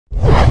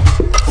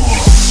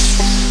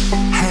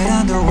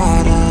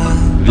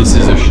underwater. This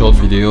is a short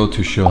video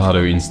to show how to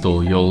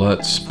install your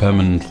LUTs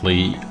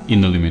permanently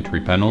in the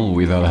Lumetri panel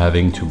without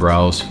having to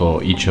browse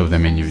for each of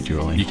them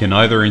individually. You can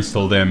either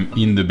install them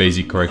in the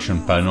basic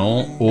correction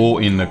panel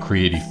or in the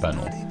creative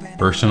panel.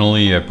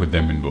 Personally, I put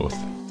them in both.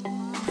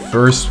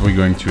 First, we're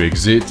going to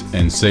exit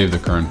and save the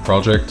current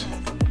project.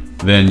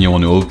 Then you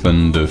want to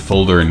open the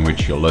folder in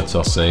which your LUTs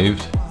are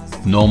saved.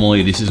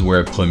 Normally, this is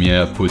where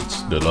Premiere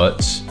puts the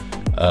LUTs.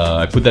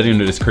 I put that in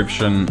the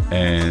description,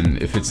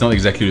 and if it's not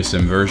exactly the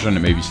same version,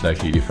 it may be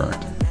slightly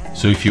different.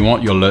 So if you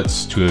want your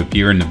LUTs to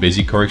appear in the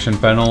basic correction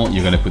panel,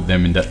 you're going to put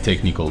them in that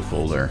technical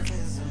folder.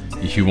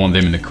 If you want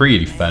them in the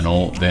creative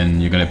panel,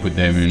 then you're going to put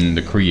them in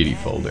the creative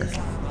folder.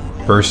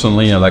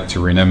 Personally, I like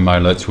to rename my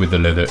LUTs with the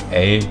letter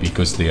A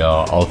because they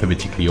are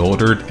alphabetically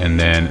ordered and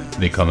then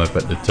they come up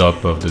at the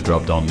top of the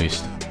drop-down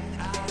list.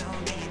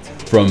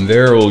 From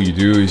there, all you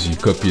do is you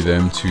copy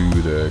them to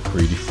the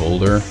creative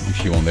folder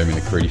if you want them in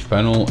the creative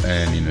panel,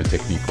 and in the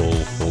technical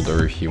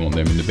folder if you want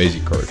them in the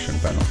basic correction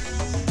panel.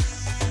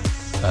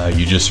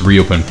 You just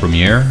reopen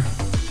Premiere.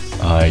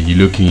 You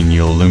look in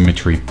your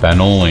Lumetri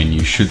panel and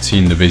you should see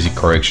in the basic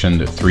correction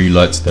the 3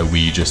 LUTs that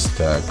we just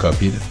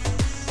copied.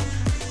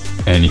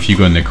 And if you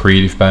go in the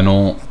creative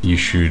panel, you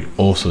should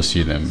also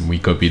see them. We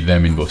copied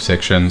them in both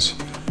sections.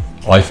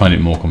 I find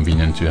it more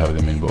convenient to have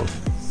them in both,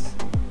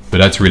 but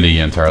that's really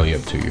entirely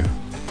up to you.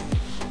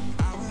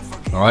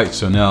 Alright,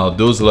 so now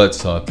those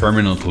LUTs are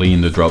permanently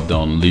in the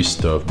drop-down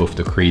list of both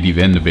the creative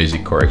and the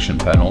basic correction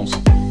panels.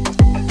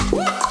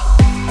 We're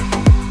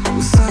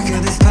stuck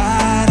in this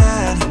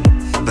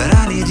pattern, but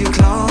I need you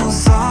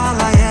closer.